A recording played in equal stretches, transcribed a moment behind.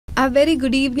A very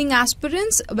good evening,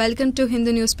 aspirants. Welcome to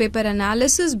Hindu Newspaper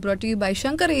Analysis brought to you by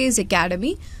Shankar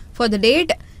Academy for the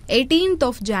date 18th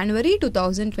of January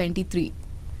 2023.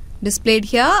 Displayed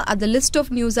here are the list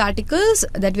of news articles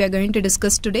that we are going to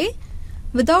discuss today.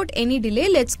 Without any delay,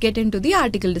 let's get into the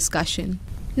article discussion.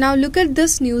 Now look at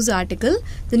this news article.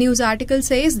 The news article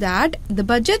says that the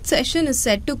budget session is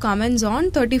set to commence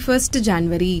on 31st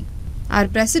January. Our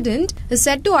President is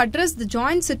set to address the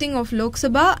joint sitting of Lok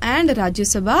Sabha and Rajya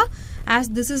Sabha as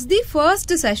this is the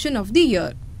first session of the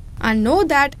year. And know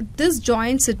that this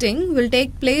joint sitting will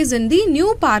take place in the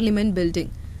new Parliament building.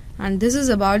 And this is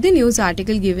about the news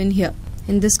article given here.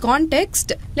 In this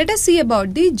context, let us see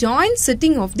about the joint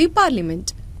sitting of the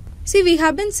Parliament. See, we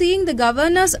have been seeing the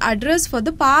Governor's address for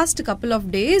the past couple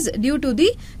of days due to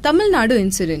the Tamil Nadu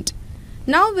incident.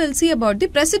 Now we'll see about the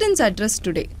President's address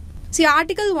today. See,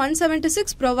 Article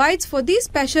 176 provides for the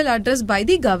special address by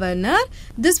the Governor.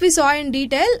 This we saw in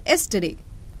detail yesterday.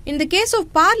 In the case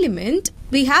of Parliament,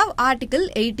 we have Article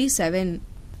 87.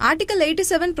 Article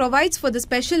 87 provides for the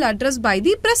special address by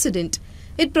the President.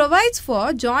 It provides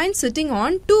for joint sitting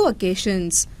on two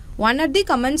occasions. One at the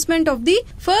commencement of the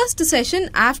first session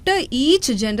after each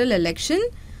general election,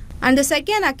 and the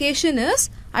second occasion is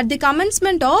at the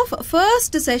commencement of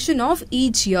first session of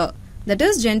each year. That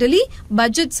is generally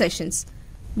budget sessions,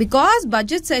 because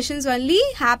budget sessions only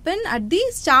happen at the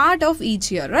start of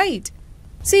each year, right?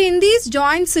 See, in these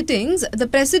joint sittings, the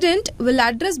President will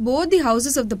address both the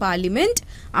houses of the Parliament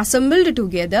assembled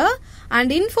together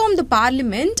and inform the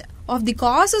Parliament of the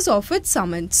causes of its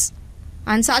summons.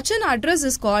 And such an address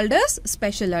is called as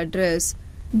special address.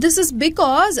 This is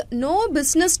because no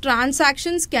business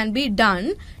transactions can be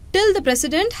done till the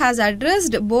President has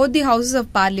addressed both the houses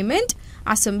of Parliament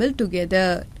assembled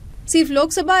together. See, if Lok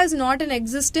Sabha is not in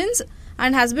existence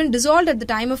and has been dissolved at the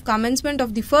time of commencement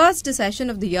of the first session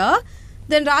of the year,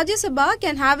 then Rajya Sabha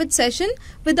can have its session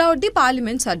without the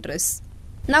Parliament's address.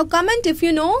 Now comment if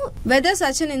you know whether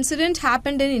such an incident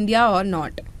happened in India or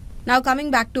not. Now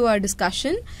coming back to our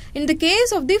discussion, in the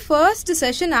case of the first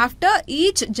session after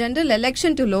each general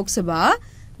election to Lok Sabha,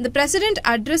 the President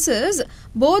addresses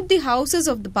both the houses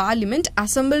of the Parliament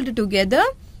assembled together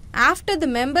after the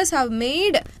members have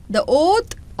made the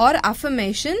oath or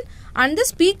affirmation and the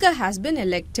Speaker has been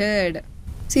elected.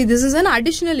 See, this is an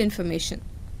additional information.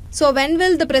 So when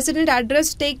will the President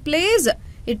address take place?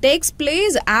 It takes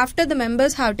place after the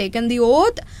members have taken the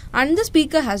oath and the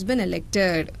Speaker has been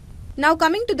elected. Now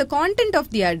coming to the content of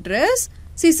the address,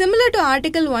 see, similar to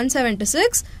Article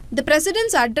 176, the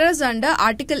President's address under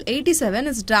Article 87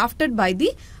 is drafted by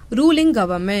the ruling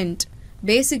government.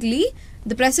 Basically,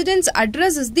 the President's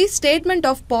address is the statement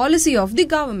of policy of the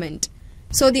government.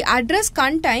 So the address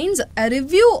contains a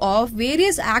review of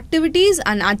various activities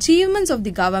and achievements of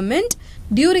the government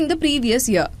during the previous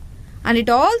year. And it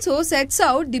also sets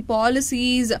out the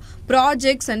policies,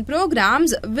 projects and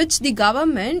programs which the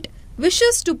government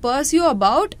wishes to pursue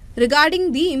about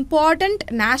regarding the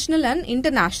important national and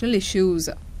international issues.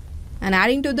 And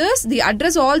adding to this, the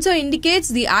address also indicates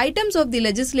the items of the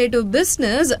legislative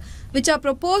business which are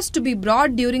proposed to be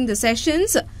brought during the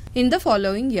sessions in the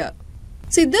following year.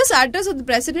 See, this address of the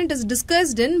President is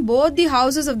discussed in both the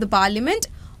houses of the Parliament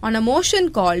on a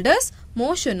motion called as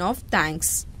motion of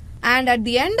thanks. And at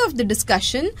the end of the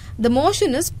discussion, the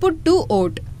motion is put to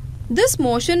vote. This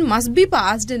motion must be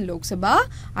passed in Lok Sabha,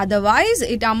 otherwise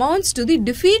it amounts to the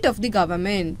defeat of the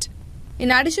government. In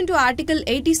addition to Article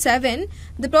 87,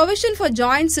 the provision for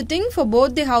joint sitting for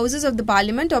both the houses of the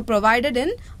Parliament are provided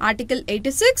in Article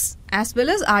 86 as well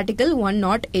as Article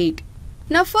 108.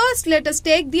 Now first let us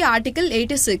take the Article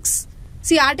 86.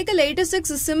 See, Article 86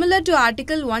 is similar to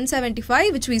Article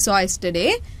 175 which we saw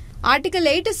yesterday. Article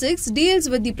 86 deals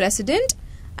with the President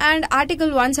and Article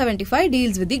 175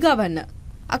 deals with the Governor.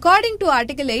 According to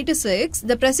Article 86,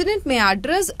 the President may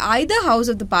address either House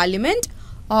of the Parliament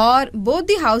or both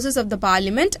the houses of the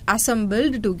Parliament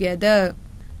assembled together.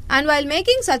 And while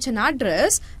making such an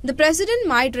address, the President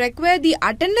might require the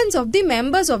attendance of the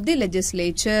members of the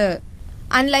legislature.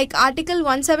 Unlike Article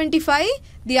 175,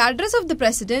 the address of the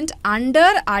President under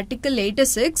Article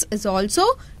 86 is also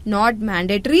not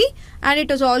mandatory and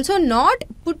it is also not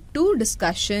put to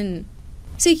discussion.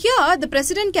 See, here the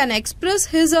President can express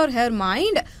his or her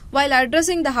mind while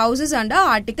addressing the houses under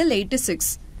Article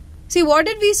 86. See, what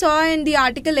did we saw in the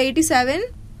Article 87?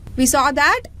 We saw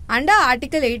that under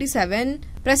Article 87,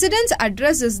 President's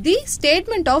address is the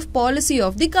statement of policy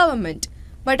of the government.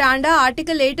 But under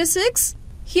Article 86,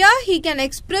 here he can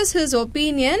express his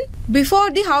opinion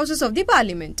before the houses of the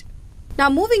Parliament. Now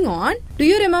moving on, do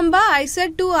you remember I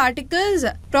said two articles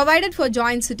provided for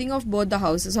joint sitting of both the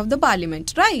houses of the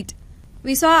Parliament, right?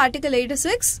 We saw Article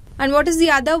 86. And what is the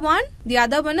other one? The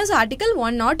other one is Article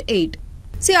 108.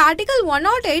 See, Article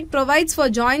 108 provides for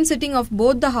joint sitting of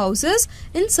both the houses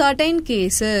in certain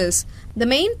cases. The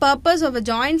main purpose of a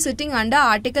joint sitting under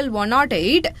Article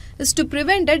 108 is to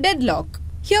prevent a deadlock.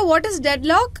 Here, what is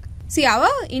deadlock? See, our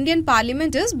Indian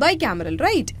Parliament is bicameral,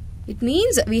 right? It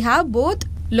means we have both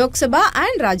Lok Sabha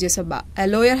and Rajya Sabha, a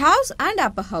lower house and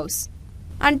upper house.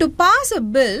 And to pass a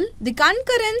bill, the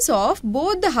concurrence of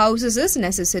both the houses is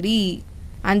necessary.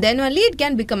 And then only it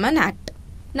can become an act.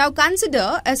 Now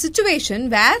consider a situation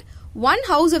where one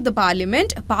house of the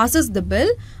parliament passes the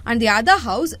bill and the other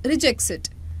house rejects it.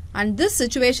 And this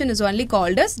situation is only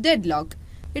called as deadlock.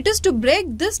 It is to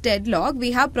break this deadlock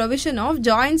we have provision of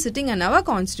joint sitting in our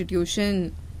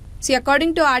constitution. See,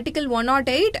 according to Article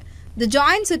 108, the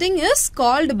joint sitting is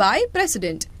called by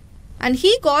President. And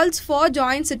he calls for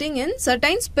joint sitting in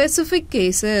certain specific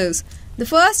cases. The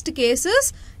first case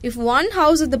is if one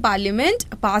house of the parliament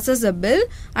passes a bill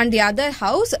and the other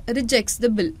house rejects the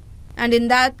bill. And in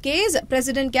that case,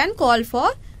 President can call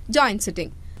for joint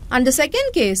sitting. And the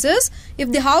second case is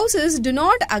if the houses do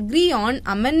not agree on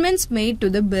amendments made to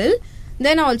the bill,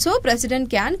 then also President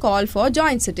can call for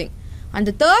joint sitting. And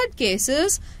the third case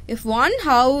is if one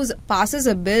house passes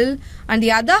a bill and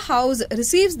the other house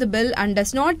receives the bill and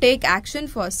does not take action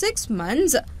for 6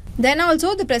 months, then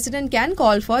also the President can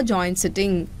call for joint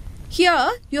sitting.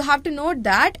 Here, you have to note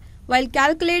that while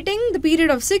calculating the period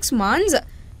of 6 months,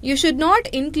 you should not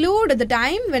include the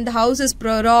time when the house is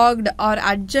prorogued or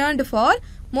adjourned for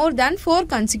more than 4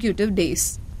 consecutive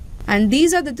days. And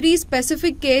these are the 3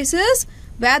 specific cases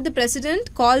where the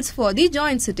President calls for the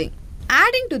joint sitting.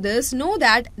 Adding to this, know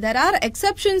that there are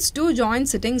exceptions to joint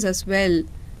sittings as well.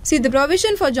 See, the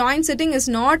provision for joint sitting is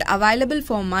not available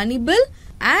for money bill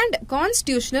and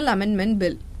constitutional amendment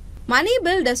bill. Money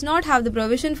bill does not have the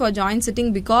provision for joint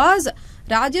sitting because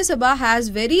Rajya Sabha has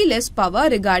very less power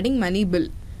regarding money bill.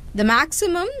 The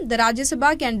maximum the Rajya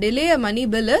Sabha can delay a money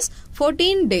bill is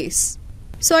 14 days.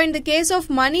 So, in the case of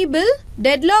money bill,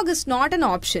 deadlock is not an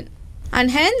option.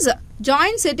 And hence,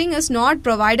 joint sitting is not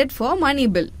provided for money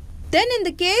bill. Then in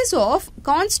the case of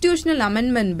Constitutional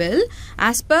Amendment Bill,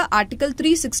 as per Article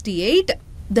 368,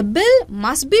 the bill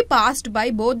must be passed by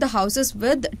both the houses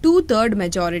with 2/3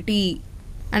 majority.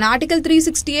 And Article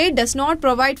 368 does not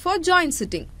provide for joint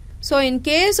sitting. So in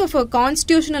case of a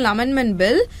Constitutional Amendment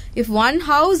Bill, if one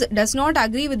house does not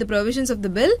agree with the provisions of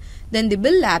the bill, then the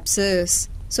bill lapses.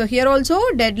 So here also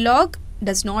deadlock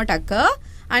does not occur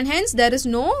and hence there is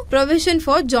no provision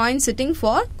for joint sitting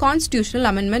for Constitutional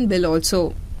Amendment Bill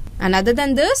also. And other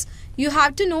than this, you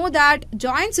have to know that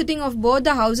joint sitting of both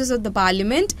the houses of the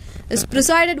parliament is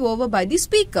presided over by the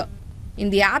speaker.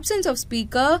 In the absence of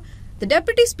speaker, the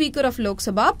deputy speaker of Lok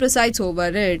Sabha presides over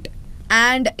it.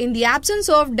 And in the absence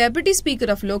of deputy speaker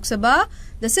of Lok Sabha,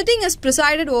 the sitting is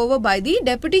presided over by the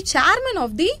deputy chairman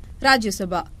of the Rajya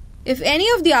Sabha. If any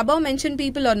of the above mentioned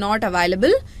people are not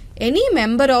available, any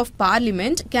member of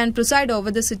parliament can preside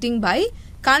over the sitting by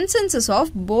consensus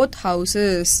of both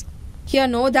houses. Here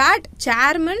know that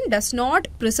chairman does not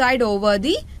preside over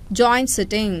the joint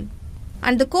sitting.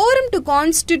 And the quorum to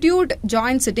constitute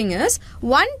joint sitting is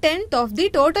 1/10 of the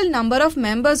total number of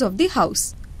members of the house.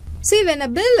 See, when a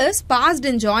bill is passed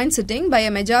in joint sitting by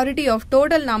a majority of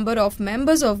total number of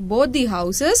members of both the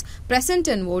houses present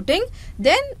and voting,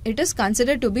 then it is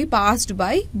considered to be passed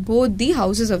by both the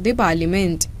houses of the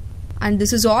parliament. And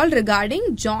this is all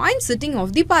regarding joint sitting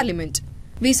of the parliament.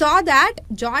 We saw that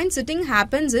joint sitting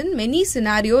happens in many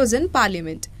scenarios in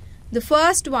parliament. The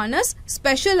first one is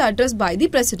special address by the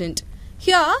president.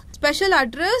 Here, special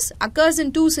address occurs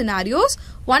in 2 scenarios.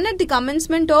 One at the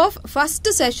commencement of first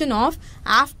session of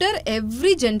after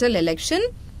every general election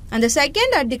and the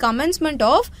second at the commencement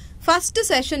of first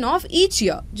session of each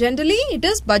year. Generally, it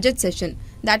is budget session.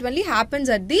 That only happens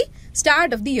at the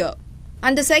start of the year.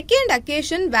 And the second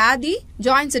occasion where the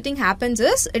joint sitting happens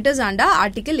is, it is under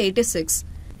Article 86.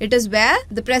 It is where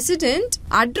the President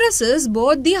addresses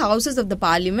both the houses of the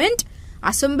Parliament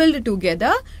assembled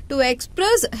together to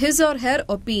express his or her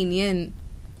opinion.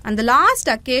 And the last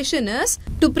occasion is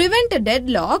to prevent a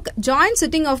deadlock, joint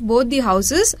sitting of both the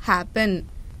houses happen.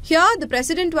 Here the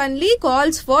President only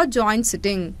calls for joint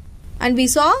sitting. And we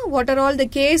saw what are all the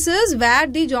cases where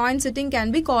the joint sitting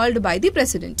can be called by the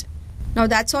President. Now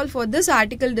that's all for this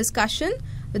article discussion.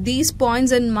 With these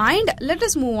points in mind, let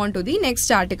us move on to the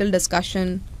next article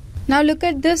discussion. Now look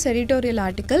at this editorial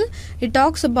article. It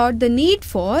talks about the need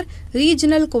for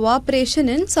regional cooperation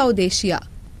in South Asia.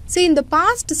 See, in the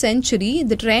past century,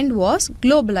 the trend was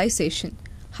globalization.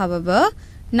 However,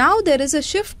 now there is a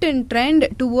shift in trend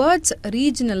towards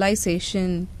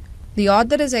regionalization. The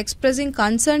author is expressing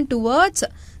concern towards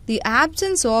the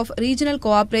absence of regional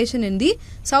cooperation in the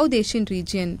South Asian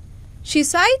region. She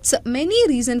cites many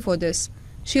reasons for this.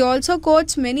 She also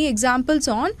quotes many examples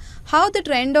on how the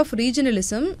trend of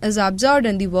regionalism is observed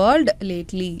in the world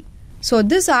lately. So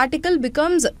this article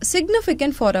becomes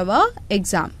significant for our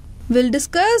exam. We'll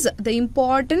discuss the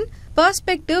important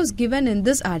perspectives given in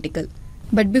this article.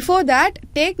 But before that,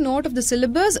 take note of the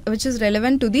syllabus which is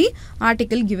relevant to the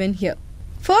article given here.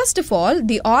 First of all,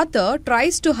 the author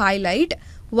tries to highlight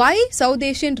why South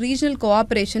Asian regional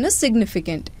cooperation is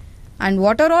significant and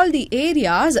what are all the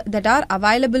areas that are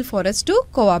available for us to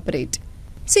cooperate.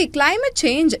 See, climate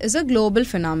change is a global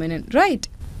phenomenon, right?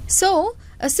 So,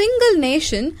 a single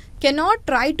nation cannot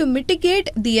try to mitigate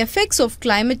the effects of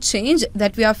climate change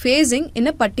that we are facing in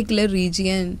a particular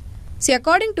region. See,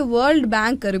 according to World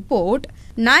Bank report,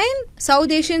 9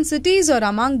 South Asian cities are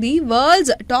among the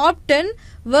world's top 10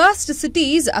 worst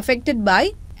cities affected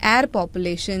by air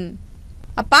population.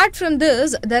 Apart from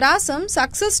this, there are some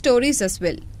success stories as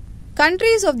well.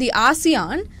 Countries of the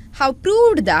ASEAN have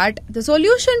proved that the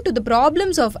solution to the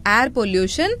problems of air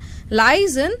pollution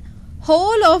lies in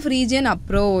whole of region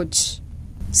approach.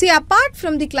 See, apart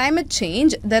from the climate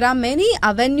change, there are many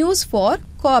avenues for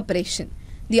cooperation.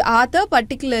 The author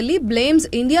particularly blames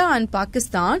India and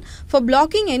Pakistan for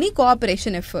blocking any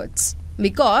cooperation efforts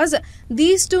because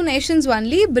these two nations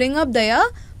only bring up their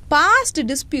past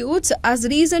disputes as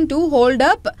reason to hold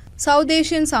up South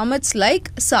Asian summits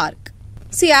like SAARC.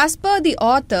 See, as per the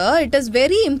author, it is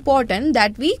very important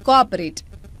that we cooperate.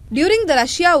 During the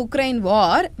Russia-Ukraine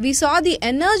war, we saw the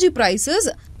energy prices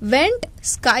went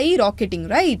skyrocketing,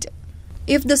 right?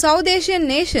 If the South Asian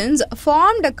nations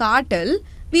formed a cartel,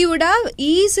 we would have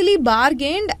easily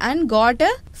bargained and got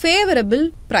a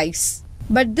favorable price.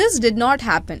 But this did not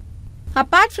happen.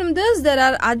 Apart from this, there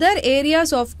are other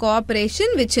areas of cooperation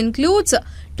which includes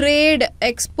trade,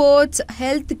 exports,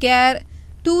 healthcare,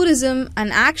 tourism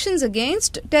and actions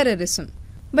against terrorism.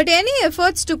 But any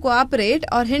efforts to cooperate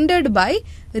are hindered by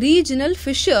regional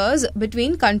fissures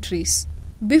between countries.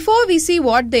 Before we see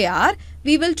what they are,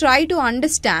 we will try to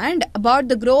understand about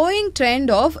the growing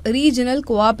trend of regional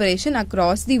cooperation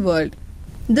across the world.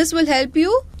 This will help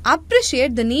you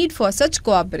appreciate the need for such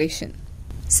cooperation.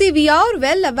 See, we are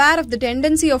well aware of the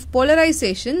tendency of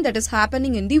polarization that is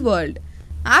happening in the world.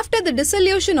 After the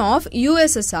dissolution of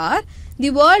USSR,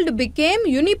 the world became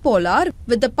unipolar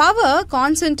with the power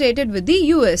concentrated with the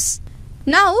US.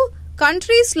 Now,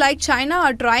 countries like China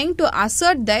are trying to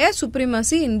assert their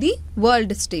supremacy in the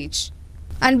world stage.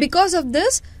 And because of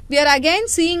this, we are again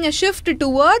seeing a shift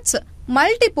towards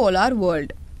multipolar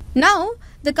world. Now,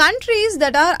 the countries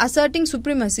that are asserting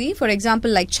supremacy, for example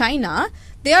like China,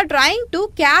 they are trying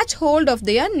to catch hold of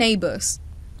their neighbors.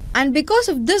 And because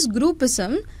of this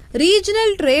groupism,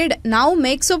 regional trade now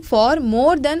makes up for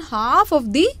more than half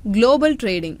of the global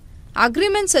trading.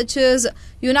 Agreements such as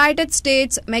United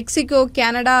States, Mexico,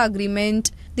 Canada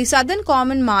Agreement, the Southern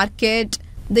Common Market,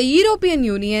 the European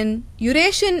Union,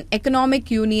 Eurasian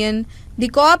Economic Union, the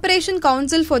Cooperation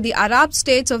Council for the Arab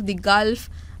States of the Gulf,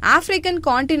 African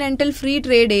Continental Free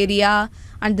Trade Area,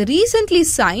 and the recently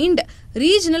signed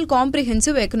Regional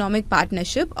Comprehensive Economic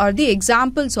Partnership are the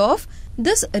examples of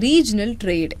this regional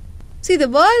trade. See, the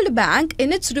World Bank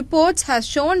in its reports has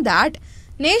shown that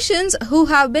nations who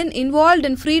have been involved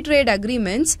in free trade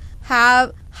agreements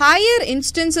have higher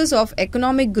instances of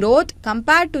economic growth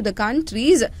compared to the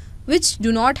countries which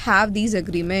do not have these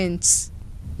agreements.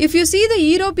 If you see the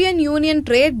European Union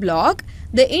trade bloc,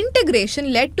 the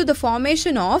integration led to the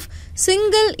formation of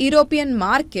single European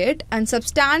market and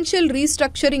substantial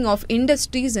restructuring of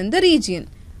industries in the region.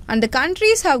 And the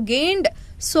countries have gained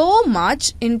so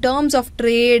much in terms of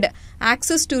trade,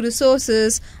 access to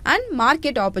resources and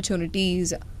market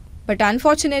opportunities. But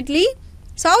unfortunately,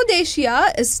 South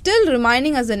Asia is still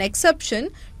remaining as an exception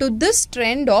to this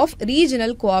trend of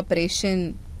regional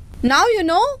cooperation. Now you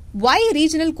know why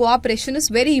regional cooperation is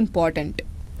very important.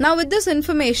 Now with this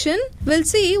information, we'll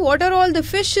see what are all the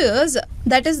fissures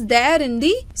that is there in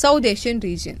the South Asian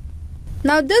region.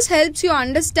 Now this helps you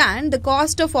understand the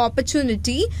cost of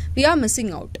opportunity we are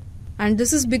missing out. And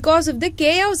this is because of the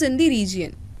chaos in the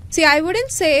region. See, I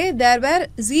wouldn't say there were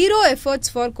zero efforts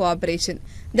for cooperation.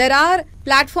 There are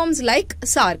platforms like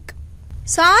SAARC.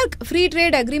 SAARC Free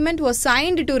Trade Agreement was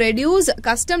signed to reduce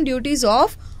custom duties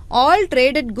of all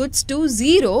traded goods to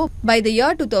zero by the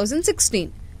year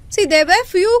 2016. See, there were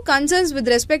few concerns with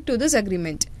respect to this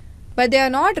agreement, but they are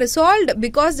not resolved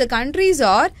because the countries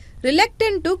are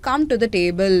reluctant to come to the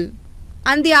table.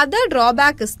 And the other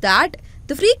drawback is that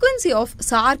the frequency of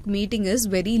SAARC meeting is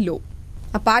very low.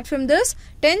 Apart from this,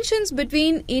 tensions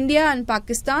between India and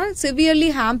Pakistan severely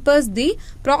hampers the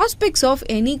prospects of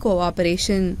any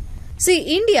cooperation. See,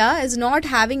 India is not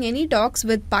having any talks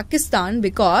with Pakistan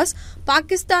because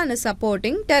Pakistan is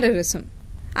supporting terrorism.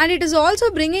 And it is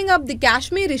also bringing up the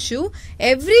Kashmir issue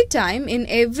every time in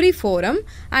every forum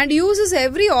and uses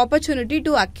every opportunity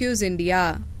to accuse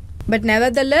India. But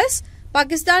nevertheless,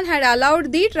 Pakistan had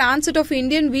allowed the transit of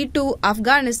Indian wheat to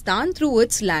Afghanistan through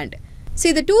its land.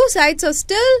 See, the two sides are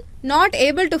still not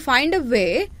able to find a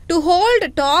way to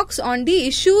hold talks on the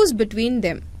issues between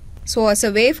them. So, as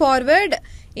a way forward,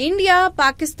 India,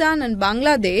 Pakistan and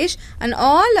Bangladesh and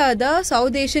all other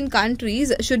South Asian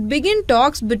countries should begin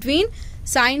talks between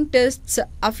scientists,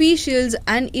 officials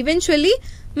and eventually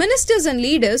ministers and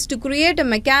leaders to create a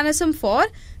mechanism for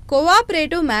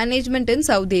cooperative management in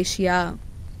South Asia.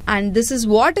 And this is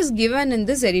what is given in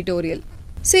this editorial.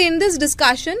 See, in this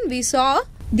discussion, we saw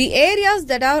the areas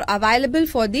that are available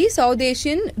for the South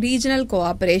Asian regional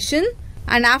cooperation,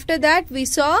 and after that we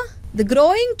saw the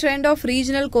growing trend of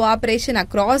regional cooperation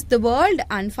across the world,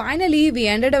 and finally we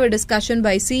ended our discussion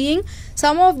by seeing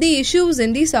some of the issues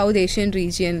in the South Asian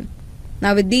region.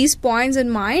 Now, with these points in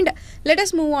mind, let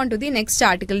us move on to the next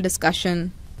article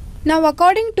discussion. Now,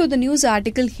 according to the news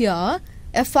article here,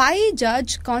 a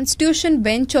 5-judge constitution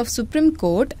bench of Supreme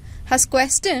Court has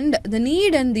questioned the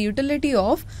need and the utility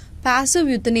of passive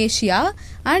euthanasia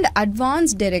and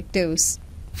advance directives.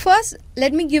 First,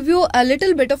 let me give you a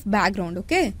little bit of background,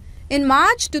 okay? In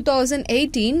March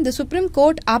 2018, the Supreme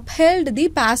Court upheld the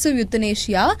passive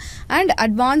euthanasia and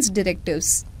advance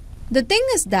directives. The thing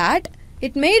is that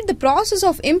it made the process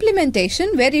of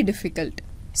implementation very difficult.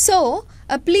 So,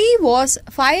 a plea was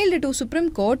filed to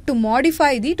Supreme Court to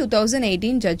modify the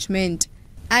 2018 judgment.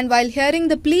 And while hearing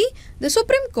the plea, the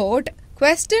Supreme Court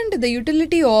questioned the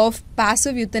utility of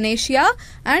passive euthanasia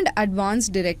and advance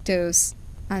directives.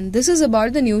 And this is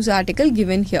about the news article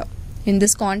given here. In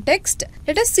this context,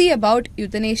 let us see about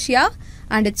euthanasia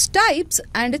and its types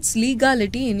and its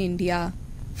legality in India.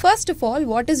 First of all,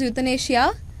 what is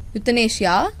euthanasia?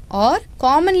 Euthanasia, or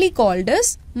commonly called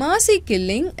as mercy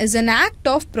killing, is an act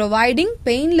of providing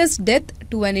painless death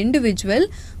to an individual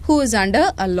who is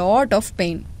under a lot of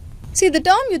pain. See, the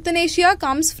term euthanasia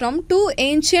comes from two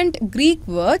ancient Greek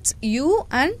words, eu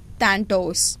and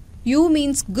thantos. Eu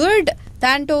means good,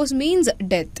 thantos means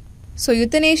death. So,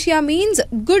 euthanasia means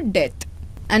good death.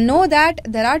 And know that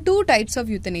there are two types of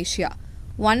euthanasia.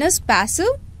 One is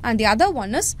passive and the other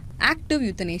one is active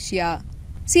euthanasia.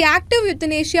 See, active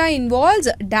euthanasia involves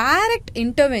direct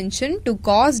intervention to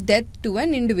cause death to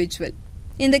an individual.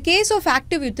 In the case of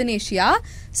active euthanasia,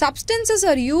 substances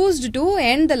are used to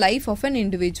end the life of an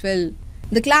individual.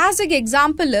 The classic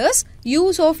example is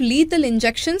use of lethal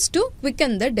injections to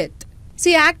quicken the death.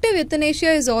 See, active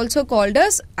euthanasia is also called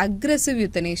as aggressive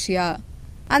euthanasia.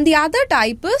 And the other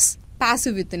type is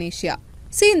passive euthanasia.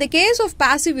 See, in the case of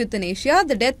passive euthanasia,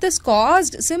 the death is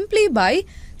caused simply by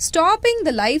stopping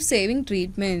the life-saving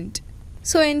treatment.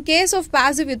 So, in case of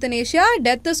passive euthanasia,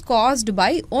 death is caused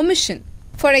by omission.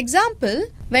 For example,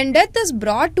 when death is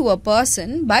brought to a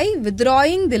person by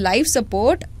withdrawing the life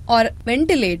support or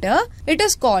ventilator, it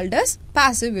is called as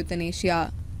passive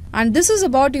euthanasia. And this is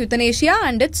about euthanasia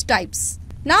and its types.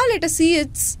 Now, let us see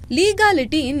its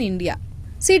legality in India.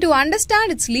 See, to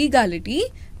understand its legality,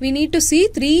 we need to see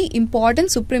three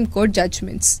important Supreme Court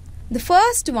judgments. The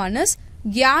first one is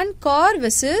Gyan Kaur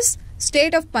vs.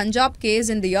 State of Punjab case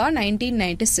in the year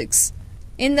 1996.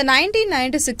 In the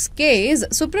 1996 case,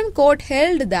 Supreme Court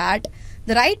held that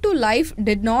the right to life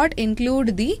did not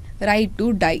include the right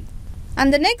to die.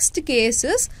 And the next case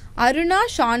is Aruna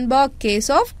Shanbag case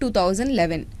of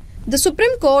 2011. The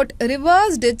Supreme Court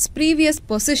reversed its previous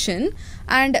position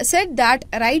and said that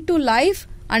right to life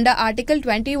under Article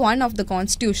 21 of the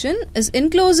Constitution is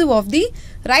inclusive of the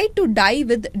right to die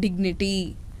with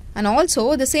dignity. And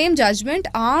also, the same judgment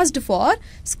asked for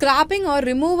scrapping or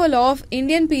removal of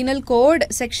Indian Penal Code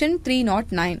Section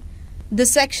 309. The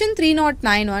Section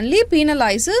 309 only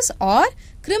penalizes or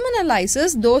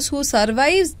criminalizes those who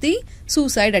survive the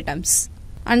suicide attempts.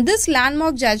 And this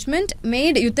landmark judgment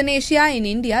made euthanasia in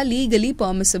India legally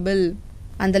permissible.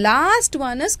 And the last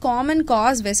one is Common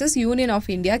Cause vs. Union of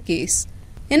India case.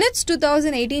 In its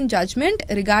 2018 judgment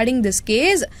regarding this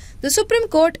case, the Supreme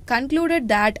Court concluded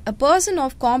that a person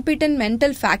of competent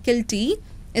mental faculty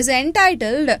is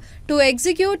entitled to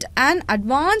execute an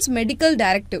advance medical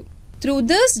directive. Through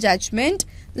this judgment,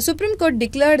 the Supreme Court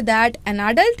declared that an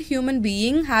adult human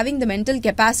being having the mental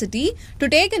capacity to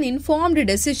take an informed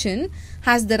decision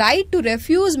has the right to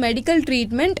refuse medical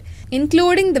treatment,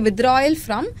 including the withdrawal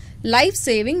from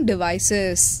life-saving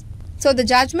devices. So the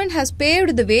judgment has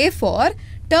paved the way for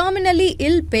terminally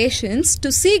ill patients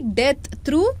to seek death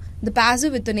through the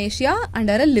passive euthanasia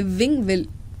under a living will.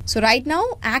 So right now,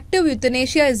 active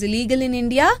euthanasia is illegal in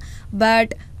India,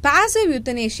 but passive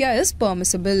euthanasia is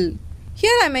permissible.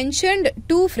 Here I mentioned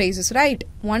two phrases, right?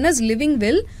 One is living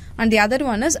will and the other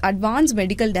one is advance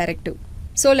medical directive.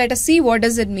 So let us see what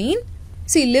does it mean.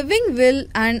 See, living will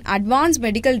and advance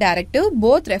medical directive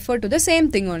both refer to the same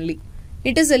thing only.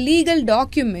 It is a legal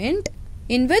document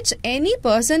in which any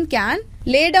person can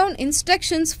lay down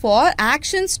instructions for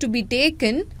actions to be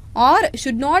taken or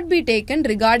should not be taken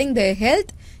regarding their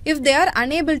health if they are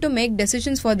unable to make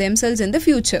decisions for themselves in the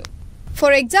future.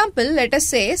 For example, let us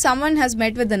say someone has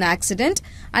met with an accident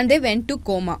and they went to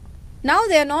coma. Now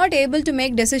they are not able to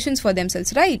make decisions for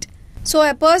themselves, right? So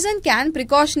a person can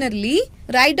precautionarily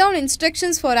write down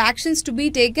instructions for actions to be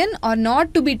taken or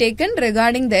not to be taken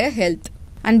regarding their health.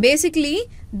 And basically,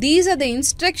 these are the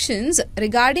instructions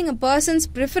regarding a person's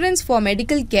preference for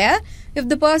medical care if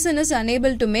the person is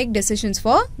unable to make decisions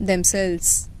for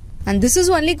themselves. And this is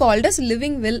only called as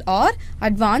living will or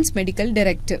advance medical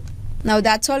directive. Now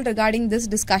that's all regarding this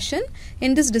discussion.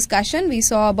 In this discussion, we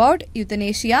saw about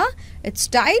euthanasia, its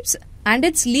types and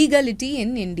its legality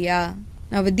in India.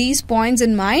 Now with these points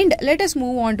in mind, let us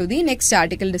move on to the next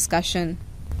article discussion.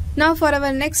 Now for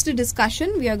our next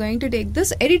discussion, we are going to take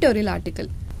this editorial article.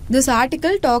 This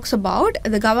article talks about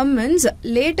the government's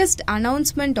latest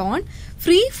announcement on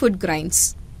free food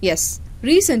grains. Yes,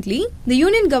 recently the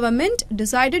Union government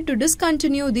decided to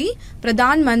discontinue the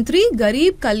Pradhan Mantri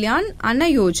Garib Kalyan Anna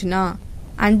Yojana,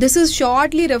 and this is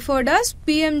shortly referred as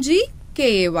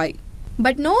PMGKAY.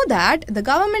 But know that the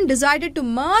government decided to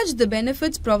merge the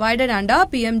benefits provided under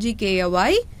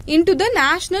PMGKAY into the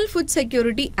National Food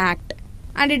Security Act,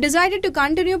 and it decided to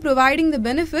continue providing the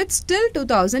benefits till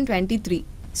 2023.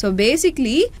 So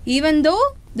basically, even though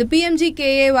the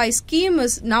PMGKAY scheme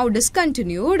is now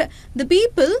discontinued, the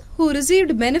people who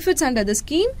received benefits under the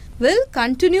scheme will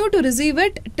continue to receive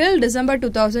it till December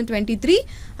 2023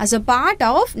 as a part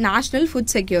of National Food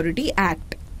Security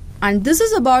Act. And this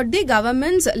is about the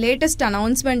government's latest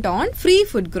announcement on free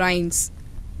food grains.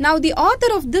 Now the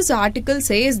author of this article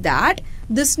says that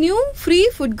this new free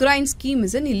food grain scheme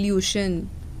is an illusion.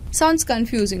 Sounds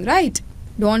confusing, right?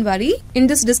 Don't worry. In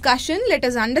this discussion, let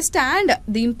us understand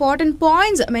the important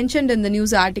points mentioned in the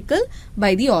news article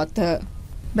by the author.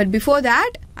 But before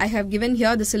that, I have given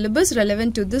here the syllabus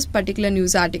relevant to this particular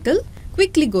news article.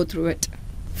 Quickly go through it.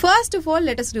 First of all,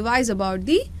 let us revise about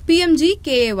the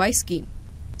PMGKAY scheme.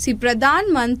 See, Pradhan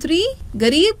Mantri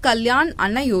Garib Kalyan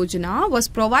Anna Yojana was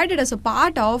provided as a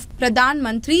part of Pradhan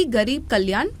Mantri Garib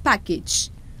Kalyan package.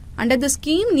 Under the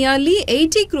scheme, nearly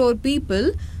 80 crore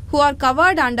people who are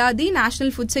covered under the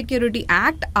National Food Security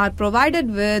Act are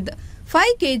provided with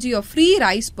 5 kg of free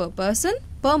rice per person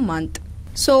per month.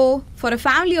 So, for a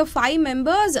family of 5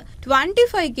 members,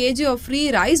 25 kg of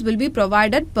free rice will be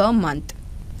provided per month.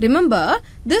 Remember,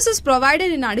 this is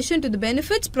provided in addition to the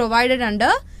benefits provided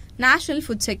under National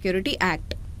Food Security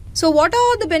Act. So, what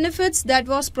are the benefits that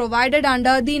was provided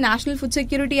under the National Food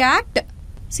Security Act?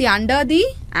 See, under the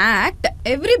Act,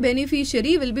 every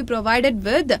beneficiary will be provided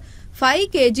with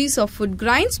 5 kgs of food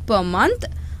grains per month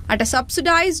at a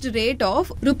subsidized rate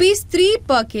of Rs 3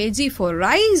 per kg for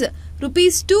rice,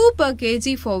 Rs 2 per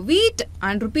kg for wheat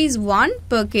and Rs 1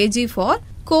 per kg for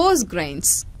coarse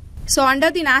grains. So under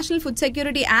the National Food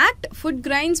Security Act, food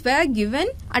grains were given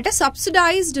at a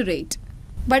subsidized rate.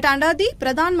 But under the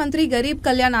Pradhan Mantri Garib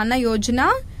Kalyan Anna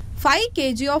Yojana, 5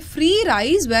 kg of free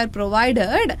rice were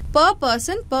provided per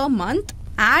person per month,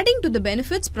 adding to the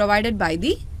benefits provided by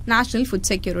the National Food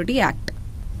Security Act.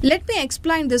 Let me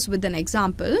explain this with an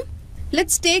example.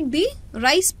 Let's take the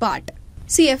rice part.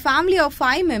 See, a family of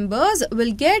 5 members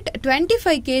will get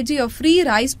 25 kg of free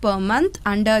rice per month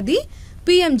under the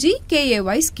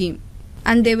PMGKAY scheme.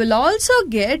 And they will also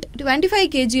get 25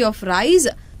 kg of rice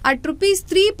at Rs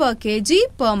 3 per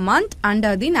kg per month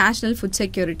under the National Food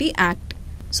Security Act.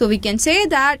 So we can say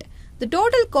that the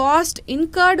total cost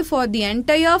incurred for the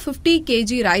entire 50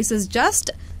 kg rice is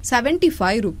just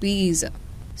 75 rupees.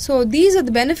 So these are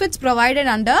the benefits provided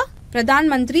under Pradhan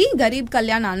Mantri Garib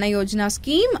Kalyan Anna Yojana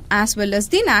scheme as well as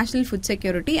the National Food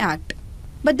Security Act.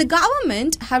 But the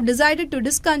government have decided to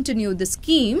discontinue the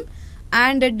scheme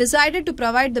and it decided to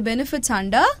provide the benefits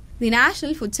under the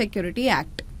National Food Security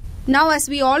Act. Now, as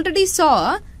we already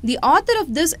saw, the author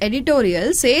of this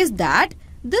editorial says that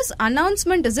this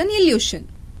announcement is an illusion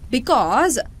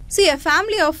because, see, a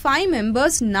family of 5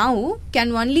 members now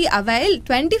can only avail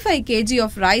 25 kg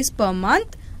of rice per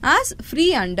month as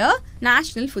free under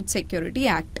National Food Security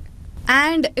Act.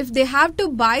 And if they have to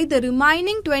buy the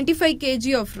remaining 25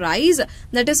 kg of rice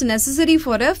that is necessary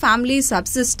for a family's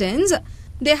subsistence,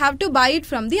 they have to buy it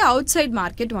from the outside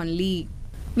market only.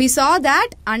 We saw that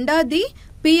under the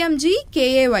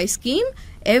PMG-KAY scheme,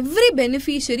 every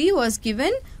beneficiary was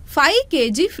given 5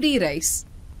 kg free rice.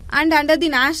 And under the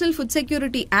National Food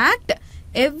Security Act,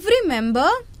 every member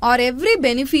or every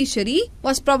beneficiary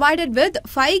was provided with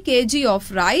 5 kg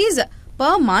of rice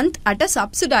per month at a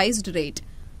subsidized rate.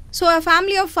 So a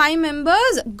family of 5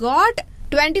 members got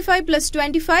 25 plus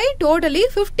 25, totally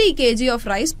 50 kg of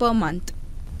rice per month.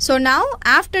 So now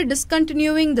after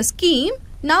discontinuing the scheme,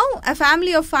 now a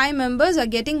family of 5 members are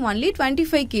getting only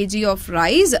 25 kg of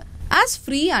rice as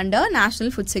free under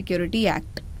National Food Security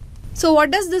Act. So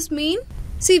what does this mean?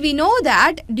 See, we know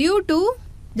that due to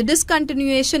the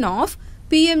discontinuation of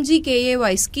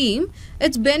PMG-KAY scheme,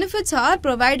 its benefits are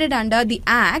provided under the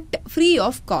Act free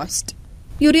of cost.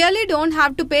 You really don't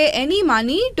have to pay any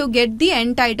money to get the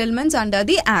entitlements under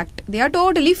the Act. They are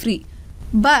totally free.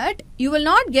 But you will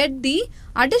not get the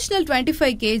additional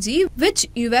 25 kg which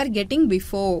you were getting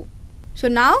before. So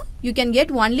now you can get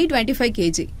only 25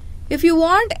 kg. If you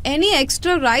want any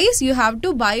extra rice, you have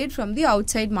to buy it from the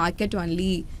outside market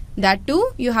only. That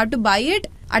too, you have to buy it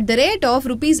at the rate of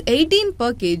rupees 18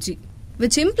 per kg,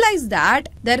 which implies that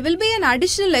there will be an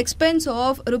additional expense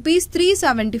of rupees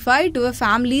 375 to a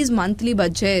family's monthly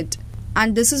budget.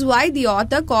 And this is why the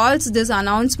author calls this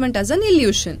announcement as an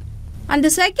illusion. And the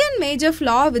second major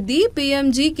flaw with the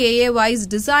PMG-KAY's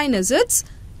design is its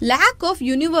lack of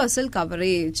universal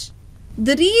coverage.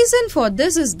 The reason for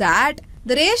this is that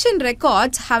the ration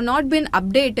records have not been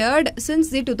updated since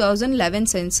the 2011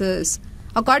 census.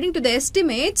 According to the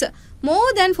estimates,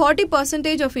 more than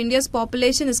 40% of India's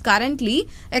population is currently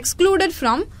excluded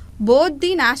from both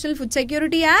the National Food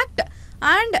Security Act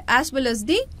and as well as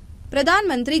the Pradhan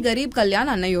Mantri Garib Kalyan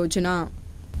Anna Yojana.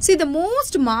 See, the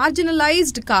most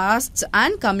marginalized castes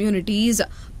and communities,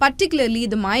 particularly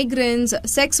the migrants,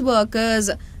 sex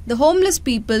workers, the homeless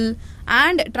people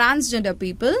and transgender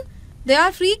people, they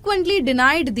are frequently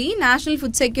denied the National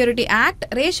Food Security Act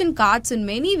ration cards in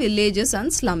many villages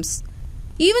and slums.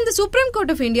 Even the Supreme Court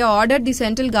of India ordered the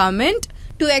central government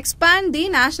to expand the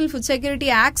National Food Security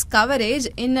Act's coverage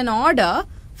in an order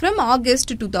from August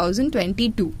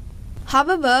 2022.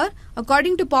 However,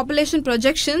 according to population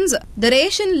projections, the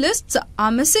ration lists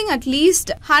are missing at least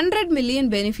 100 million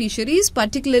beneficiaries,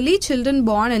 particularly children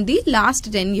born in the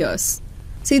last 10 years.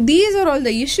 See, these are all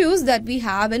the issues that we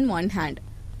have in one hand.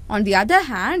 On the other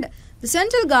hand, the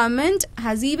central government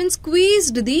has even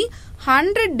squeezed the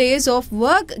 100 days of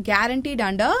work guaranteed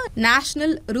under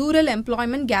National Rural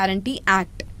Employment Guarantee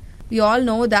Act. We all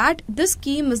know that this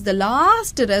scheme is the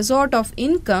last resort of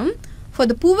income for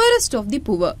the poorest of the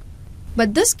poor.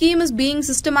 But this scheme is being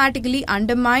systematically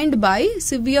undermined by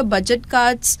severe budget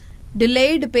cuts,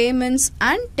 delayed payments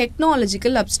and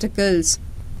technological obstacles.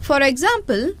 For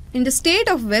example, in the state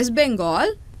of West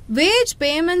Bengal, wage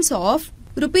payments of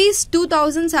Rupees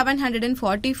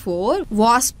 2,744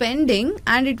 was pending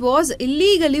and it was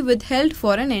illegally withheld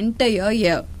for an entire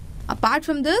year. Apart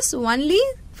from this, only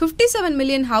 57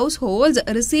 million households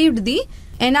received the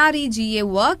NREGA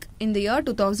work in the year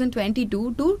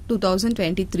 2022 to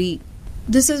 2023.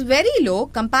 This is very low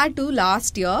compared to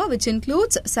last year, which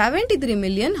includes 73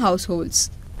 million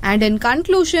households. And in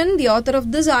conclusion, the author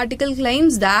of this article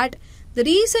claims that the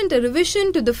recent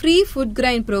revision to the free food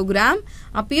grain program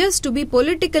appears to be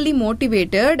politically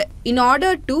motivated in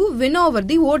order to win over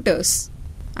the voters.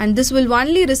 And this will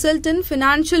only result in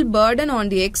financial burden on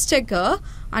the exchequer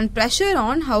and pressure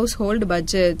on household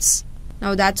budgets.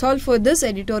 Now that's all for this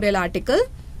editorial article.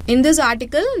 In this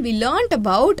article, we learnt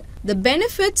about the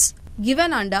benefits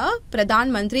given under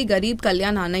Pradhan Mantri Garib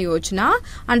Kalyan Anna Yojana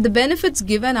and the benefits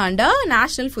given under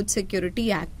National Food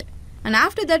Security Act. And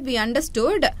after that, we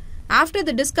understood after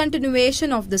the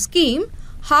discontinuation of the scheme,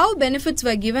 how benefits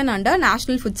were given under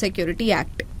National Food Security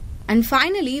Act. And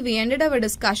finally, we ended our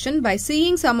discussion by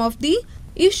seeing some of the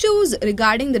issues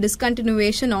regarding the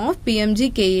discontinuation of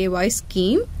PMG-KAY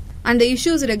scheme and the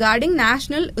issues regarding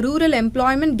National Rural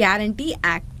Employment Guarantee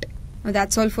Act. Now,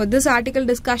 that's all for this article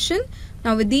discussion.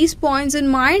 Now, with these points in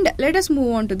mind, let us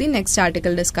move on to the next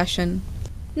article discussion.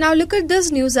 Now, look at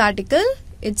this news article.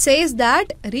 It says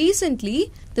that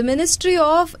recently the Ministry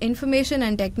of Information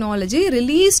and Technology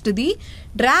released the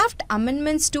draft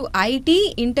amendments to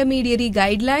IT Intermediary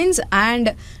Guidelines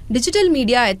and Digital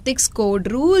Media Ethics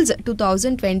Code Rules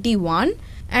 2021,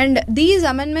 and these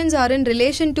amendments are in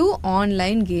relation to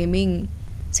online gaming.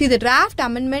 See, the draft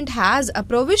amendment has a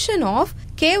provision of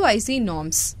KYC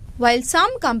norms. While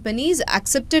some companies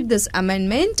accepted this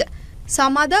amendment,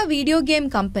 Some other video game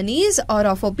companies are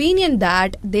of opinion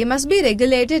that they must be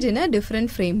regulated in a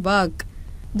different framework.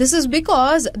 This is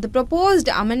because the proposed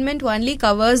amendment only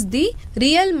covers the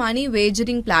real money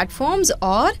wagering platforms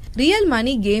or real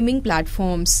money gaming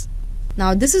platforms.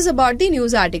 Now this is about the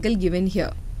news article given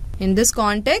here. In this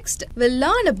context, we'll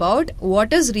learn about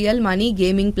what is real money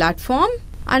gaming platform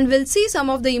and we'll see some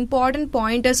of the important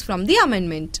pointers from the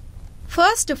amendment.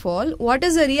 First of all, what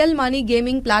is a real money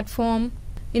gaming platform?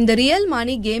 In the real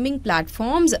money gaming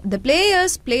platforms, the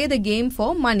players play the game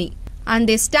for money and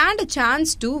they stand a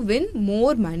chance to win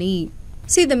more money.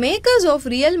 See, the makers of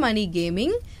real money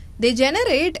gaming, they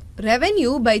generate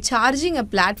revenue by charging a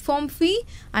platform fee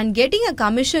and getting a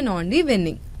commission on the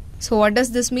winning. So what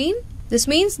does this mean? This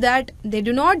means that they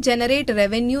do not generate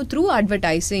revenue through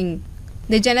advertising.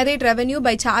 They generate revenue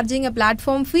by charging a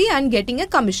platform fee and getting a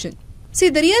commission. See,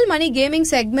 the real money gaming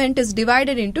segment is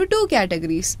divided into two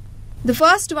categories. The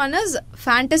first one is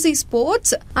fantasy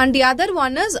sports and the other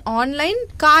one is online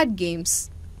card games.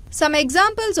 Some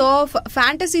examples of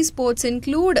fantasy sports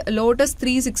include Lotus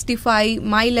 365,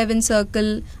 My 11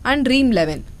 Circle and Dream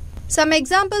 11. Some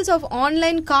examples of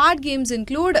online card games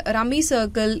include Rummy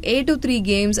Circle, A23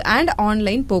 games and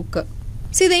online poker.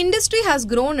 See, the industry has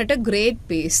grown at a great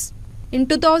pace. In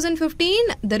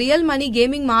 2015, the real money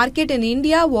gaming market in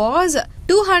India was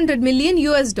 $200 million.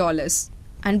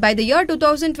 And by the year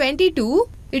 2022,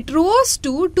 it rose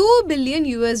to $2 billion.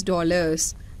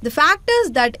 The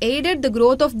factors that aided the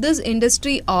growth of this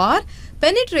industry are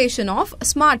penetration of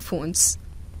smartphones.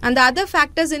 And the other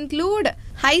factors include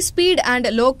high-speed and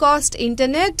low-cost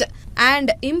internet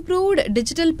and improved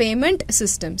digital payment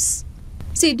systems.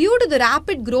 See, due to the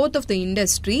rapid growth of the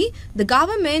industry, the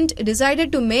government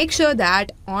decided to make sure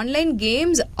that online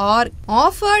games are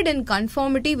offered in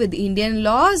conformity with Indian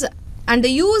laws and the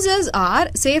users are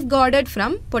safeguarded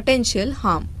from potential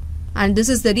harm. And this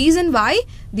is the reason why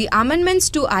the amendments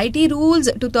to IT Rules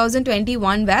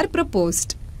 2021 were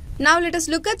proposed. Now let us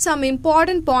look at some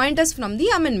important pointers from the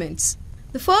amendments.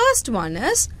 The first one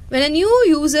is, when a new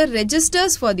user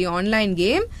registers for the online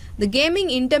game, the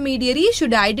gaming intermediary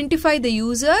should identify the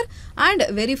user and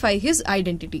verify his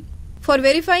identity. For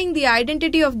verifying the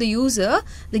identity of the user,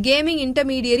 the gaming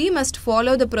intermediary must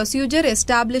follow the procedure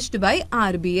established by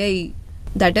RBI.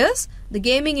 That is, the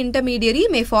gaming intermediary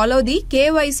may follow the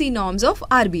KYC norms of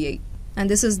RBI. And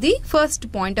this is the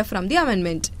first pointer from the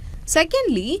amendment.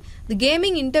 Secondly, the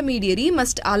gaming intermediary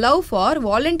must allow for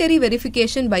voluntary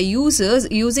verification by users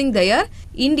using their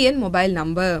Indian mobile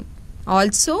number.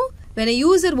 Also, when a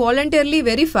user voluntarily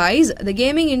verifies, the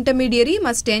gaming intermediary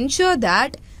must ensure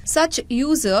that such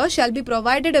user shall be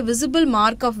provided a visible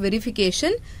mark of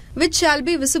verification which shall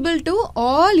be visible to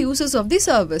all users of the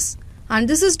service. And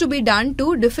this is to be done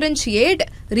to differentiate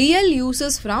real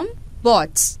users from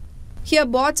bots. Here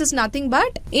bots is nothing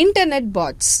but internet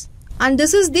bots. And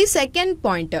this is the second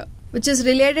pointer, which is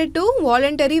related to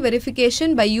voluntary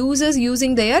verification by users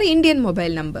using their Indian mobile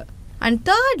number. And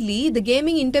thirdly, the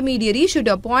gaming intermediary should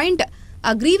appoint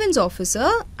a grievance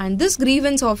officer and this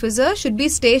grievance officer should be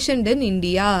stationed in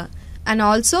India. And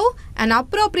also, an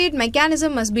appropriate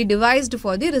mechanism must be devised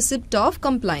for the receipt of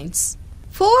complaints.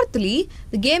 Fourthly,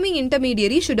 the gaming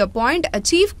intermediary should appoint a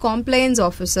chief compliance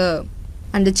officer.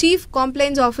 And the chief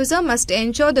compliance officer must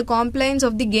ensure the compliance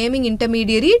of the gaming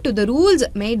intermediary to the rules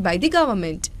made by the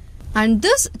government. And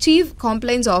this chief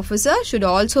compliance officer should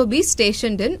also be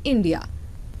stationed in India.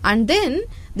 And then,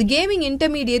 the gaming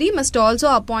intermediary must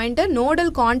also appoint a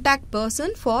nodal contact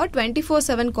person for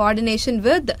 24/7 coordination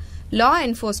with law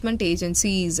enforcement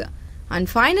agencies. And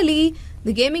finally,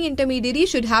 the gaming intermediary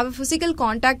should have a physical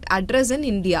contact address in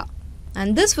India.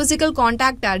 And this physical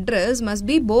contact address must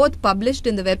be both published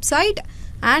in the website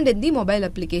and in the mobile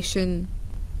application.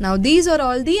 Now these are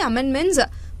all the amendments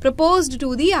proposed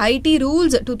to the IT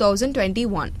Rules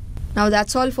 2021. Now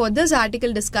that's all for this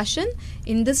article discussion.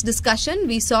 In this discussion,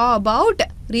 we saw about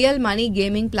real money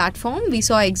gaming platform. We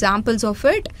saw examples of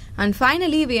it. And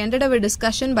finally, we ended our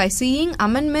discussion by seeing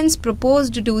amendments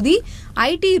proposed to the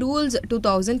IT Rules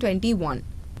 2021.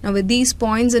 Now with these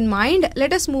points in mind,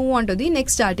 let us move on to the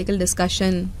next article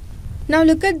discussion. Now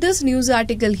look at this news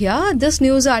article here. This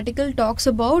news article talks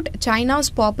about China's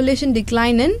population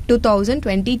decline in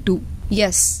 2022.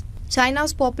 Yes.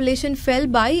 China's population fell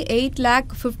by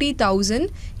 8,50,000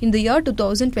 in the year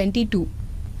 2022.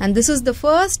 And this is the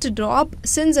first drop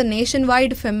since a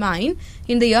nationwide famine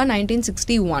in the year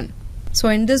 1961. So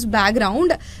in this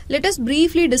background, let us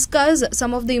briefly discuss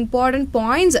some of the important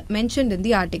points mentioned in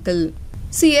the article.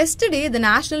 See, yesterday the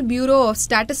National Bureau of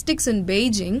Statistics in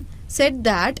Beijing said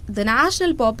that the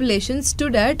national population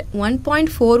stood at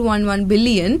 1.411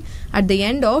 billion at the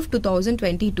end of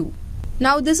 2022.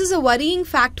 Now this is a worrying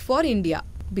fact for India,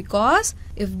 because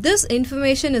if this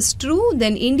information is true,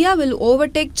 then India will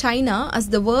overtake China as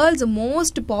the world's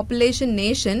most population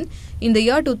nation in the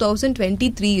year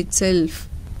 2023 itself.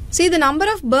 See, the number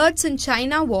of births in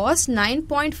China was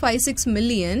 9.56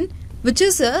 million, which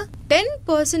is a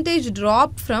 10%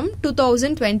 drop from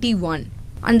 2021.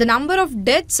 And the number of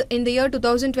deaths in the year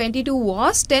 2022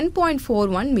 was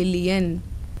 10.41 million.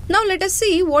 Now let us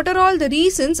see what are all the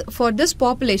reasons for this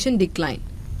population decline.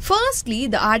 Firstly,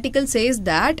 the article says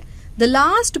that the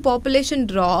last population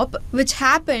drop, which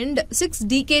happened 6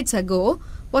 decades ago,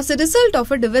 was a result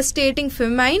of a devastating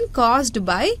famine caused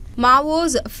by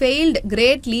Mao's failed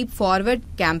Great Leap Forward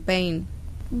campaign.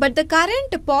 But the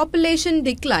current population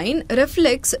decline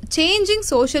reflects changing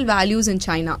social values in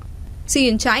China. See,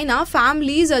 in China,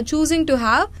 families are choosing to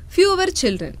have fewer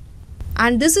children.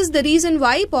 And this is the reason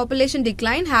why population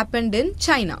decline happened in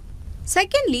China.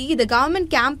 Secondly, the government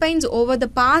campaigns over the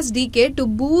past decade to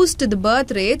boost the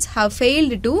birth rates have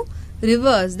failed to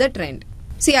reverse the trend.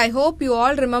 See, I hope you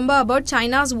all remember about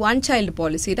China's one-child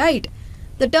policy, right?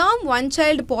 The term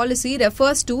one-child policy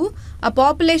refers to a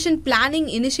population planning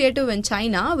initiative in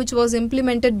China which was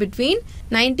implemented between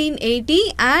 1980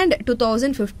 and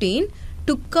 2015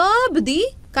 to curb the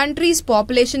country's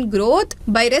population growth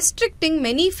by restricting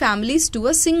many families to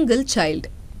a single child.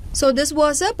 So this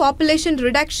was a population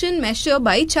reduction measure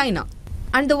by China.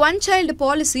 And the one-child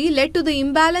policy led to the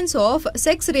imbalance of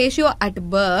sex ratio at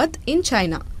birth in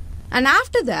China. And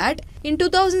after that, in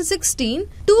 2016,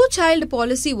 two-child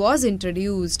policy was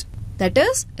introduced. That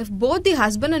is, if both the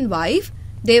husband and wife,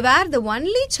 they were the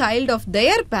only child of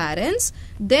their parents,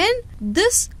 then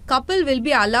this couple will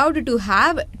be allowed to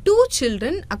have 2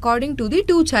 children according to the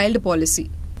two-child policy.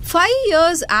 5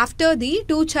 years after the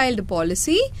two-child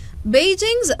policy,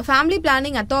 Beijing's Family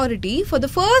Planning Authority for the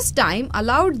first time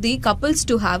allowed the couples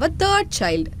to have a 3rd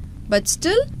child. But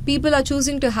still, people are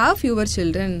choosing to have fewer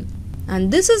children.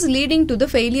 And this is leading to the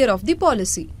failure of the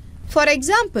policy. For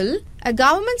example, a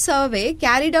government survey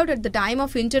carried out at the time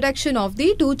of introduction of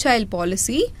the two-child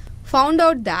policy found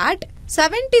out that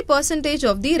 70%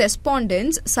 of the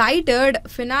respondents cited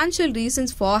financial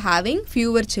reasons for having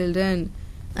fewer children.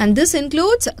 And this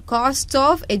includes costs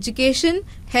of education,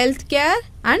 healthcare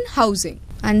and housing.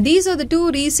 And these are the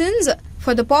 2 reasons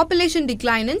for the population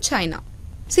decline in China.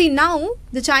 See, now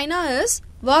the China is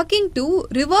working to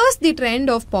reverse the trend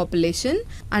of population,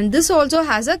 and this also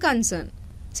has a concern.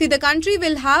 See, the country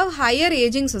will have higher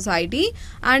aging society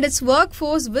and its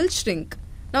workforce will shrink.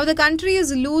 Now the country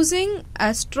is losing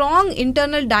a strong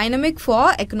internal dynamic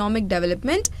for economic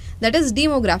development, that is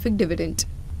demographic dividend.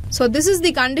 So this is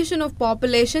the condition of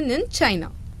population in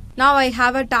China. Now I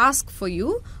have a task for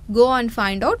you. Go and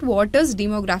find out what is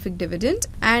demographic dividend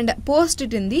and post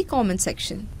it in the comment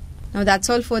section. Now that's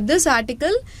all for this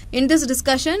article. In this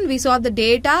discussion, we saw the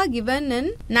data given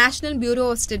in National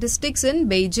Bureau of Statistics in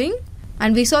Beijing,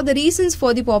 and we saw the reasons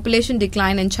for the population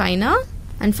decline in China.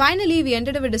 And finally, we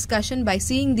ended our discussion by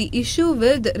seeing the issue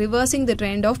with reversing the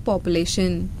trend of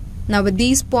population. Now with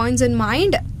these points in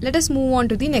mind, let us move on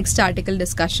to the next article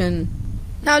discussion.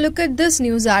 Now look at this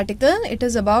news article. It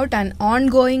is about an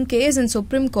ongoing case in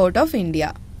Supreme Court of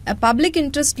India. A public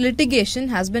interest litigation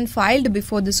has been filed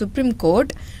before the Supreme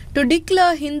Court to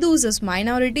declare Hindus as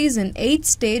minorities in 8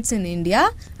 states in India,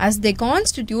 as they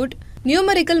constitute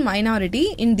numerical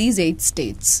minority in these 8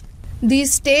 states.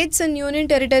 These states and union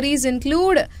territories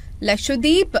include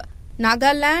Lakshadweep,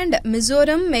 Nagaland,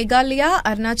 Mizoram, Meghalaya,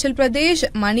 Arunachal Pradesh,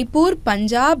 Manipur,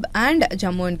 Punjab and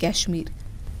Jammu and Kashmir.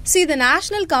 See, the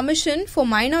National Commission for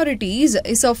Minorities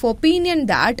is of opinion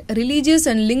that religious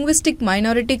and linguistic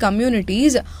minority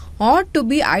communities ought to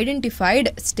be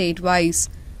identified state-wise.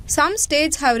 Some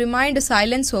states have remained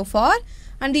silent so far,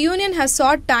 and the union has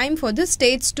sought time for the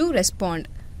states to respond.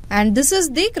 And this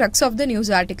is the crux of the news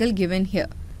article given here.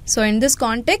 So in this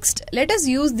context, let us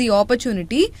use the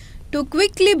opportunity to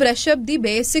quickly brush up the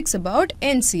basics about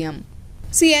NCM.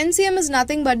 See, NCM is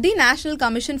nothing but the National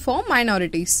Commission for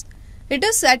Minorities. It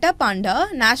is set up under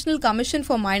National Commission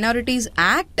for Minorities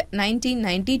Act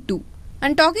 1992.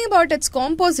 And talking about its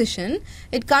composition,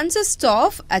 it consists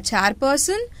of a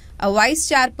chairperson, a vice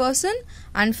chairperson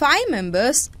and 5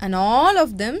 members, and all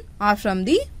of them are from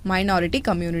the minority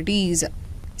communities.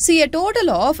 See, a total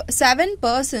of 7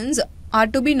 persons are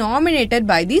to be nominated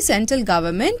by the central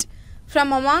government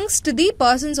from amongst the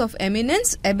persons of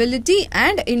eminence, ability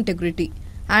and integrity.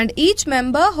 And each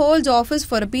member holds office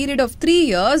for a period of 3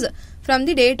 years from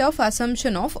the date of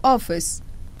assumption of office.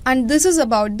 And this is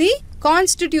about the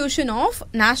Constitution of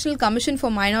National Commission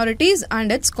for Minorities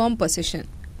and its composition.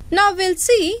 Now we'll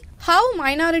see how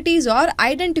minorities are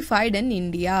identified in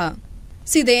India.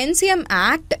 See, the NCM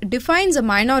Act defines a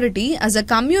minority as a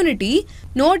community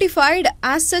notified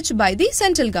as such by the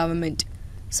central government.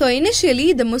 So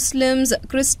initially the Muslims,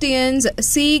 Christians,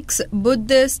 Sikhs,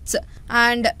 Buddhists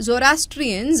and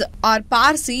Zoroastrians or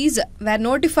Parsis were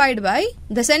notified by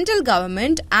the central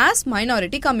government as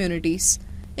minority communities.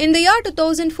 In the year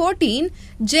 2014,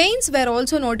 Jains were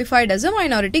also notified as a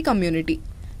minority community.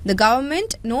 The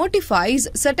government notifies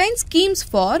certain schemes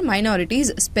for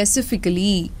minorities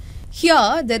specifically.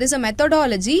 Here, there is a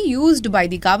methodology used by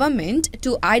the government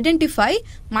to identify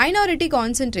minority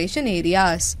concentration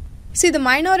areas. See, the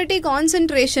minority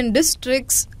concentration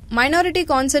districts, minority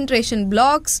concentration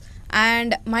blocks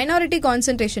and minority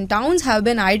concentration towns have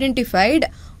been identified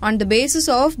on the basis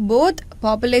of both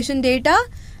population data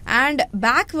and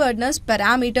backwardness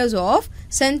parameters of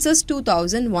Census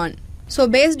 2001. So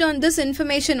based on this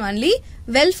information only,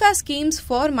 welfare schemes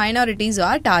for minorities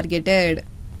are targeted.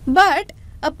 But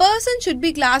a person should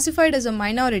be classified as a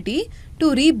minority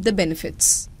to reap the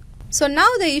benefits. So now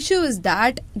the issue is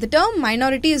that the term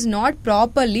minority is not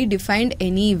properly defined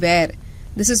anywhere.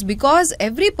 This is because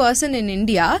every person in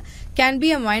India can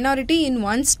be a minority in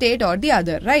one state or the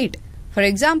other, right? For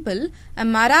example, a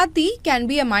Marathi can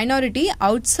be a minority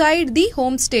outside the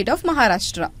home state of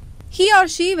Maharashtra. He or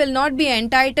she will not be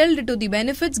entitled to the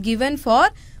benefits given for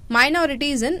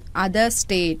minorities in other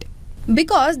state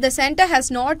because the center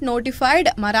has not notified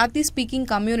Marathi speaking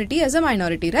community as a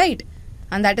minority, right?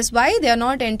 And that is why they are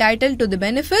not entitled to the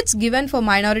benefits given for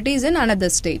minorities in another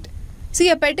state. See,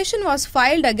 a petition was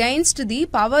filed against the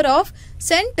power of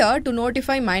center to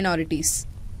notify minorities.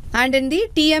 And in the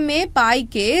TMA Pai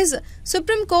case,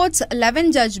 Supreme Court's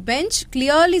 11-judge bench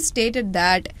clearly stated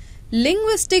that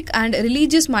linguistic and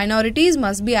religious minorities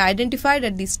must be identified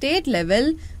at the state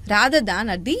level rather than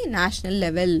at the national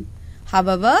level.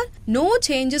 However, no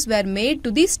changes were made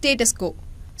to the status quo.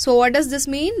 So what does this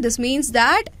mean? This means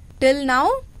that till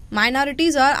now,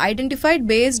 minorities are identified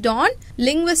based on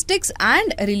linguistics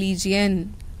and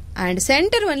religion. And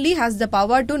center only has the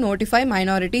power to notify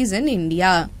minorities in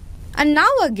India. And now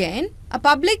again, a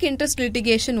public interest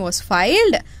litigation was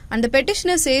filed and the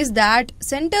petitioner says that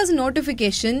center's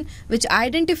notification which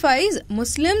identifies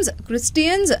Muslims,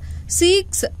 Christians,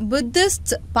 Sikhs,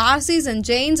 Buddhists, Parsis and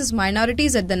Jains as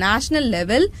minorities at the national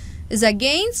level is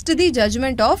against the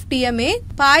judgment of TMA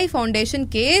Pai Foundation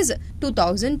case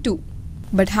 2002.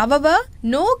 But however,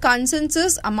 no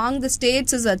consensus among the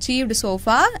states is achieved so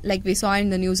far like we saw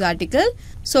in the news article.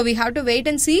 So we have to wait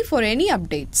and see for any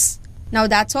updates. Now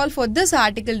that's all for this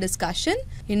article discussion.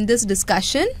 In this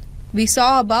discussion, we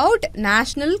saw about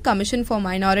National Commission for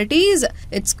Minorities,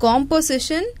 its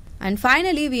composition, and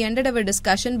finally we ended our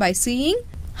discussion by seeing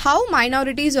how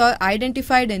minorities are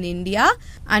identified in India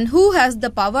and who has the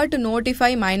power to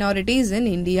notify minorities in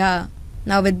India.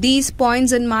 Now with these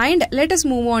points in mind, let us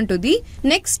move on to the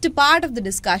next part of the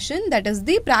discussion, that is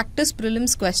the practice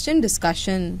prelims question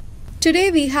discussion.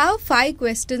 Today we have 5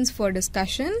 questions for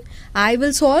discussion. I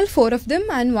will solve 4 of them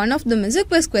and one of them is a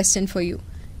quiz question for you.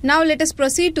 Now let us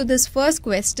proceed to this first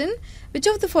question. Which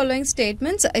of the following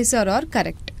statements is or are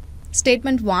correct?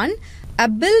 Statement 1. A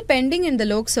bill pending in the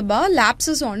Lok Sabha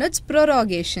lapses on its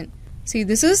prorogation. See,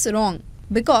 this is wrong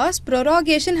because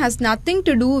prorogation has nothing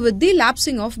to do with the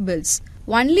lapsing of bills.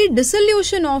 Only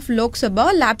dissolution of Lok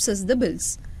Sabha lapses the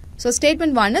bills. So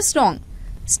statement 1 is wrong.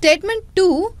 Statement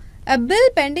 2. A bill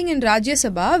pending in Rajya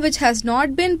Sabha which has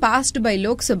not been passed by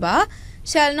Lok Sabha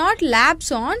shall not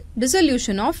lapse on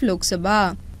dissolution of Lok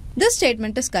Sabha. This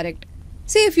statement is correct.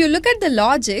 See, if you look at the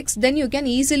logics, then you can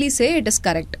easily say it is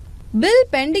correct. Bill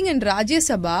pending in Rajya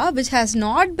Sabha which has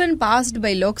not been passed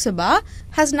by Lok Sabha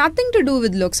has nothing to do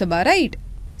with Lok Sabha, right?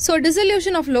 So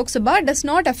dissolution of Lok Sabha does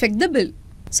not affect the bill.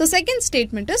 So second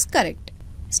statement is correct.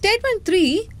 Statement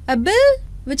 3. A bill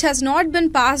which has not been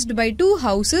passed by 2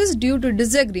 houses due to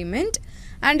disagreement,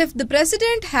 and if the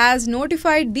President has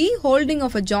notified the holding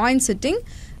of a joint sitting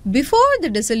before the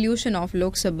dissolution of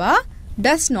Lok Sabha,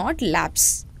 does not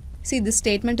lapse. See, this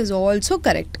statement is also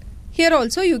correct. Here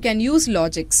also you can use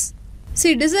logics.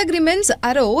 See, disagreements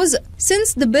arose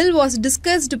since the bill was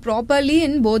discussed properly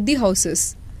in both the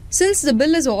houses. Since the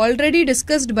bill is already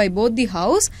discussed by both the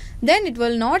house, then it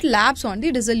will not lapse on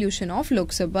the dissolution of Lok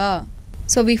Sabha.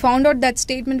 So we found out that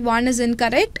statement 1 is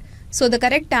incorrect. So the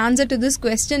correct answer to this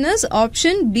question is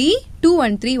option B, 2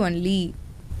 and 3 only.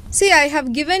 See, I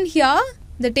have given here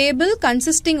the table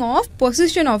consisting of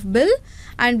position of bill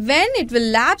and when it will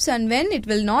lapse and when it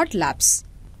will not lapse.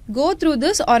 Go through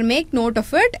this or make note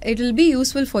of it. It will be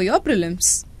useful for your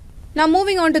prelims. Now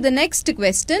moving on to the next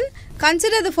question.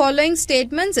 Consider the following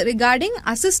statements regarding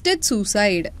assisted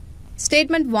suicide.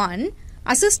 Statement 1.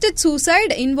 Assisted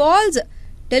suicide involves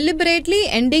deliberately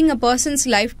ending a person's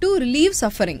life to relieve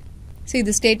suffering. See,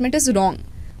 the statement is wrong.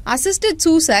 Assisted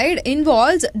suicide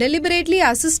involves deliberately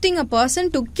assisting a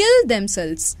person to kill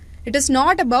themselves. It is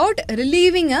not about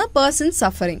relieving a person's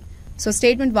suffering. So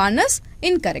statement 1 is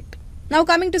incorrect. Now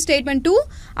coming to statement 2,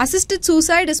 assisted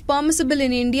suicide is permissible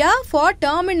in India for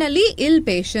terminally ill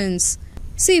patients.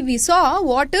 See, we saw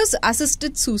what is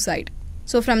assisted suicide.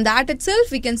 So from that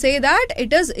itself we can say that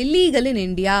it is illegal in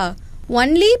India.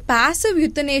 Only passive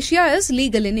euthanasia is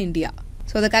legal in India.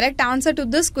 So the correct answer to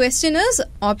this question is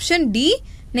option D,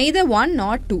 neither 1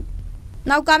 nor 2.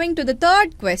 Now coming to the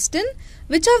third question,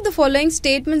 which of the following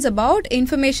statements about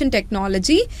information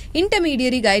technology,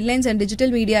 intermediary guidelines and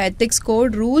digital media ethics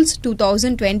code rules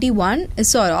 2021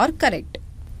 is or are correct?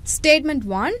 Statement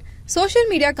 1. Social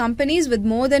media companies with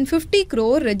more than 50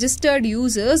 crore registered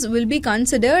users will be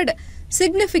considered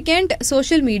significant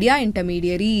social media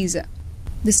intermediaries.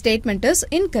 This statement is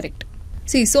incorrect.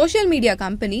 See, social media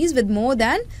companies with more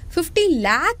than 50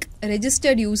 lakh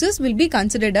registered users will be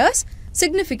considered as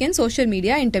significant social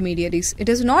media intermediaries. It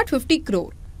is not 50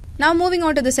 crore. Now moving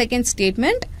on to the second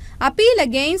statement. Appeal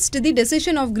against the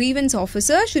decision of grievance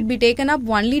officer should be taken up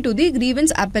only to the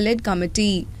grievance appellate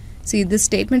committee. See, this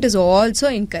statement is also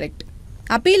incorrect.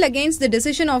 Appeal against the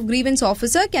decision of grievance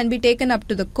officer can be taken up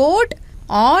to the court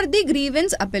or the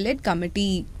grievance appellate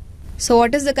committee. So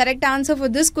what is the correct answer for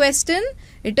this question?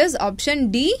 It is option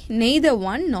D, neither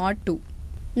 1 nor 2.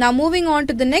 Now moving on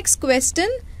to the next question.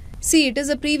 See, it is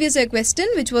a previous year question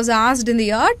which was asked in the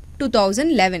year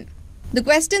 2011. The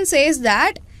question says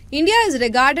that India is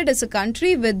regarded as a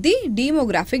country with the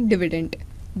demographic dividend.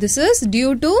 This is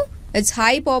due to its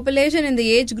high population in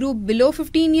the age group below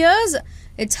 15 years,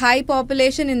 its high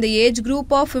population in the age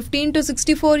group of 15 to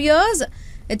 64 years,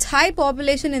 its high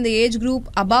population in the age group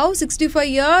above 65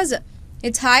 years,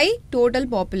 its high total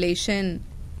population.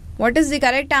 What is the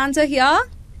correct answer here?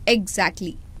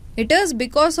 Exactly. It is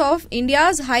because of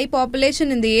India's high population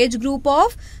in the age group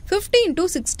of 15 to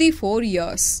 64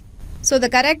 years. So the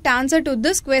correct answer to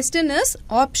this question is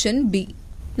option B.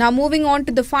 Now moving on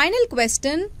to the final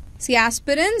question. See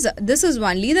aspirants, this is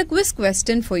only the quiz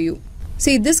question for you.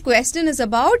 See, this question is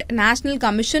about National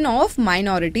Commission of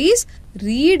Minorities.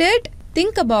 Read it,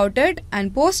 think about it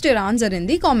and post your answer in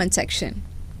the comment section.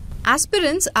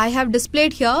 Aspirants, I have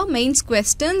displayed here mains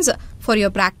questions for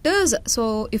your practice.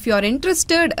 So if you are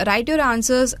interested, write your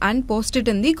answers and post it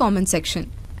in the comment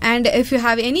section. And if you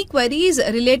have any queries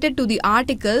related to the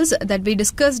articles that we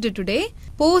discussed today,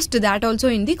 post that also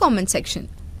in the comment section.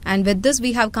 And with this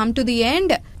we have come to the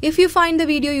end. If you find the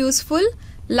video useful,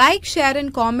 like, share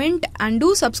and comment and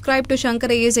do subscribe to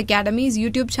Shankar AS Academy's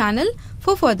YouTube channel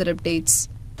for further updates.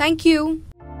 Thank you.